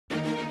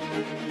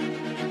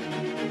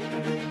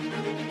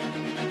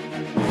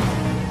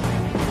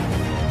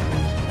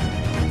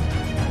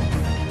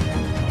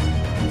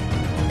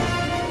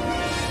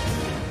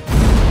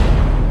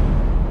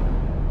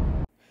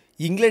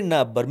ಇಂಗ್ಲೆಂಡ್ನ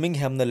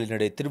ಬರ್ಮಿಂಗ್ಹ್ಯಾಮ್ನಲ್ಲಿ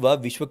ನಡೆಯುತ್ತಿರುವ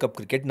ವಿಶ್ವಕಪ್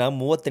ಕ್ರಿಕೆಟ್ನ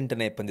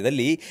 38ನೇ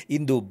ಪಂದ್ಯದಲ್ಲಿ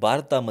ಇಂದು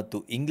ಭಾರತ ಮತ್ತು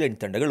ಇಂಗ್ಲೆಂಡ್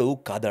ತಂಡಗಳು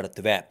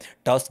ಕಾದಾಡುತ್ತಿವೆ.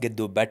 ಟಾಸ್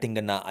ಗೆದ್ದು ಬ್ಯಾಟಿಂಗ್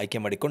ಅನ್ನು ಆಯ್ಕೆ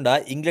ಮಾಡಿಕೊಂಡ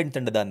ಇಂಗ್ಲೆಂಡ್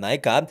ತಂಡದ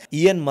ನಾಯಕ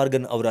ಇಯನ್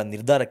ಮಾರ್ಗನ್ ಅವರ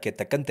ನಿರ್ಧಾರಕ್ಕೆ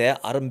ತಕ್ಕಂತೆ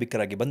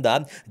ಆರಂಭಿಕರಾಗಿ ಬಂದ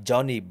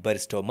ಜಾನಿ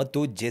ಬೈರ್ಸ್ಟೋ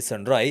ಮತ್ತು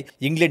ಜೇಸನ್ ರಾಯ್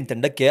ಇಂಗ್ಲೆಂಡ್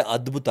ತಂಡಕ್ಕೆ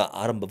ಅದ್ಭುತ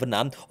ಆರಂಭವನ್ನ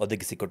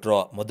ಒದಗಿಸಿಕೊಟ್ರು.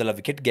 ಮೊದಲ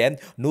ವಿಕೆಟ್ಗೆ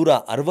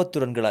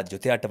 160 ರನ್ಗಳ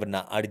ಜೊತೆಯಾಟವನ್ನ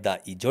ಆಡಿದ್ದ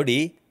ಈ ಜೋಡಿ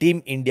ಟೀಂ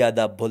ಇಂಡಿಯಾದ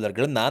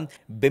ಬೌಲರ್ಗಳನ್ನ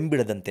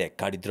ಬೆಂಬಿಡದಂತೆ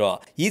ಕಾಡಿದ್ರು.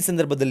 ಈ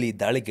ಸಂದರ್ಭದಲ್ಲಿ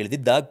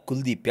ದಾಳಿಗಿಳಿದಿದ್ದ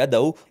ಕುಲ್ದೀಪ್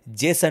ಯಾದವ್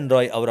ಜೇಸನ್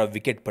ರಾಯ್ ಅವರ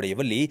ವಿಕೆಟ್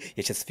ಪಡೆಯುವಲ್ಲಿ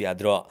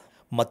ಯಶಸ್ವಿಯಾದರು.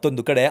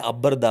 ಮತ್ತೊಂದು ಕಡೆ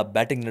ಅಬ್ಬರದ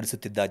ಬ್ಯಾಟಿಂಗ್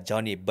ನಡೆಸುತ್ತಿದ್ದ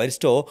ಜಾನಿ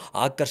ಬೈರ್ಸ್ಟೋ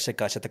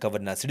ಆಕರ್ಷಕ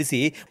ಶತಕವನ್ನ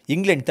ಸಿಡಿಸಿ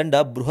ಇಂಗ್ಲೆಂಡ್ ತಂಡ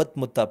ಬೃಹತ್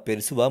ಮೊತ್ತ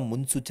ಪೇರಿಸುವ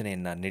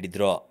ಮುನ್ಸೂಚನೆಯನ್ನ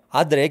ನೀಡಿದ್ರು.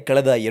 ಆದರೆ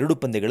ಕಳೆದ 2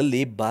 ಪಂದ್ಯಗಳಲ್ಲಿ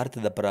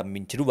ಭಾರತದ ಪರ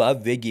ಮಿಂಚಿರುವ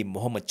ವೇಗಿ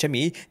ಮೊಹಮ್ಮದ್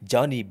ಶಮಿ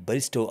ಜಾನಿ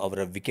ಬೈರ್ಸ್ಟೋ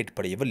ಅವರ ವಿಕೆಟ್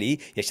ಪಡೆಯುವಲ್ಲಿ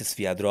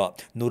ಯಶಸ್ವಿಯಾದರು.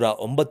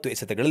 109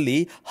 ಎಸೆತಗಳಲ್ಲಿ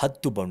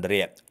 10 ಬೌಂಡರಿ,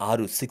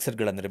 6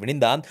 ಸಿಕ್ಸರ್ಗಳ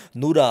ನೆರವಿನಿಂದ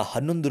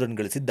 111 ರನ್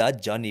ಗಳಿಸಿದ್ದ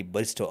ಜಾನಿ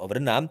ಬೈರ್ಸ್ಟೋ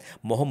ಅವರನ್ನ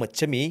ಮೊಹಮ್ಮದ್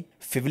ಶಮಿ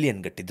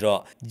ಫೆವಿಲಿಯನ್ ಗಟ್ಟಿದ್ರು.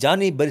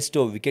 ಜಾನಿ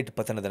ಬೈರ್ಸ್ಟೋ ವಿಕೆಟ್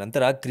ಪತನದ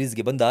ನಂತರ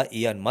ಕ್ರೀಸ್ಗೆ ಬಂದ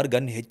ಇಯಾನ್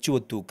ಮಾರ್ಗನ್ ಹೆಚ್ಚು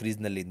ಹೊತ್ತು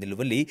ಕ್ರೀಸ್ನಲ್ಲಿ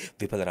ನಿಲ್ಲುವಲ್ಲಿ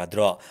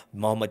ವಿಫಲರಾದರು.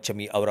 ಮೊಹಮ್ಮದ್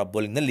ಶಮಿ ಅವರ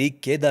ಬೌಲಿಂಗ್ನಲ್ಲಿ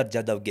ಕೇದಾರ್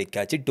ಜಾಧವ್ಗೆ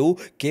ಕ್ಯಾಚ್ ಇಟ್ಟು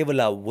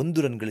ಕೇವಲ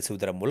 1 ರನ್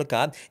ಗಳಿಸುವುದರ ಮೂಲಕ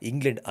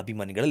ಇಂಗ್ಲೆಂಡ್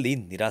ಅಭಿಮಾನಿಗಳಲ್ಲಿ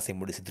ನಿರಾಸೆ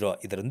ಮೂಡಿಸಿದ್ರು.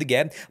 ಇದರೊಂದಿಗೆ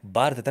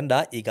ಭಾರತ ತಂಡ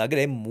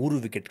ಈಗಾಗಲೇ 3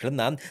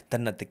 ವಿಕೆಟ್ಗಳನ್ನು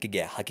ತನ್ನ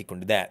ತೆಕ್ಕೆಗೆ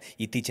ಹಾಕಿಕೊಂಡಿದೆ.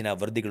 ಇತ್ತೀಚಿನ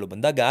ವರದಿಗಳು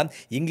ಬಂದಾಗ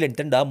ಇಂಗ್ಲೆಂಡ್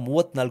ತಂಡ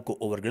 34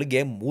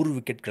 ಓವರ್ಗಳಿಗೆ 3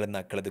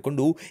 ವಿಕೆಟ್ಗಳನ್ನು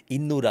ಕಳೆದುಕೊಂಡು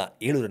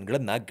 207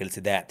 ರನ್ಗಳನ್ನು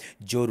ಗಳಿಸಿದೆ.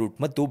 ಜೋ ರೂಟ್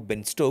ಮತ್ತು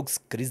ಬೆನ್ ಸ್ಟೋಕ್ಸ್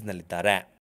ಕ್ರೀಸ್ನಲ್ಲಿದ್ದಾರೆ.